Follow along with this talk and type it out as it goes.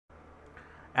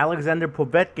Alexander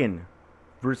Povetkin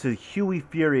versus Hughie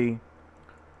Fury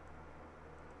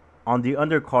on the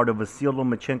undercard of Vasyl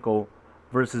Lomachenko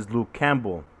versus Luke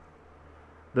Campbell.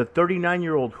 The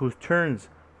 39-year-old who turns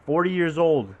 40 years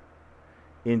old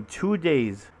in 2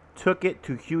 days took it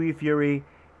to Hughie Fury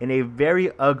in a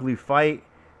very ugly fight.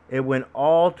 It went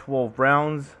all 12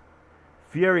 rounds.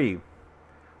 Fury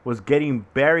was getting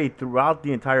buried throughout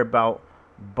the entire bout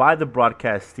by the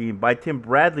broadcast team, by Tim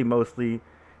Bradley mostly,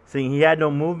 saying he had no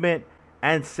movement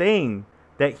and saying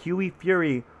that Hughie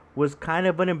Fury was kind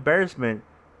of an embarrassment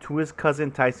to his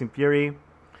cousin Tyson Fury.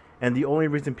 And the only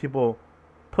reason people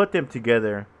put them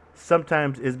together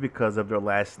sometimes is because of their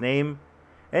last name.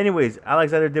 Anyways,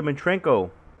 Alexander Dimitrenko,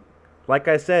 like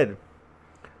I said,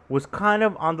 was kind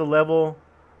of on the level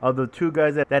of the two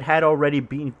guys that had already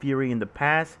beaten Fury in the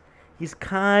past. He's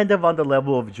kind of on the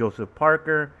level of Joseph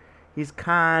Parker. He's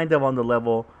kind of on the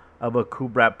level of a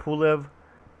Kubrat Pulev.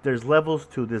 There's levels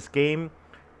to this game.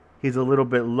 He's a little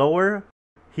bit lower.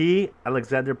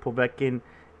 Alexander Povetkin,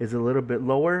 is a little bit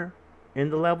lower in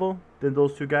the level than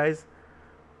those two guys.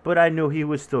 But I knew he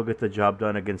would still get the job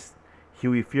done against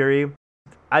Hughie Fury.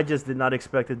 I just did not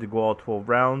expect it to go all 12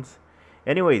 rounds.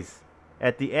 Anyways,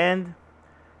 at the end,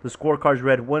 the scorecards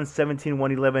read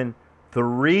 117-111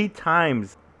 3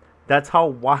 times. That's how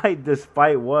wide this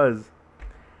fight was.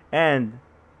 And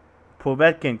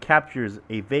Povetkin captures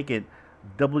a vacant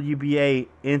WBA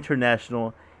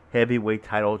International Heavyweight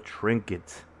title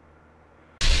trinket.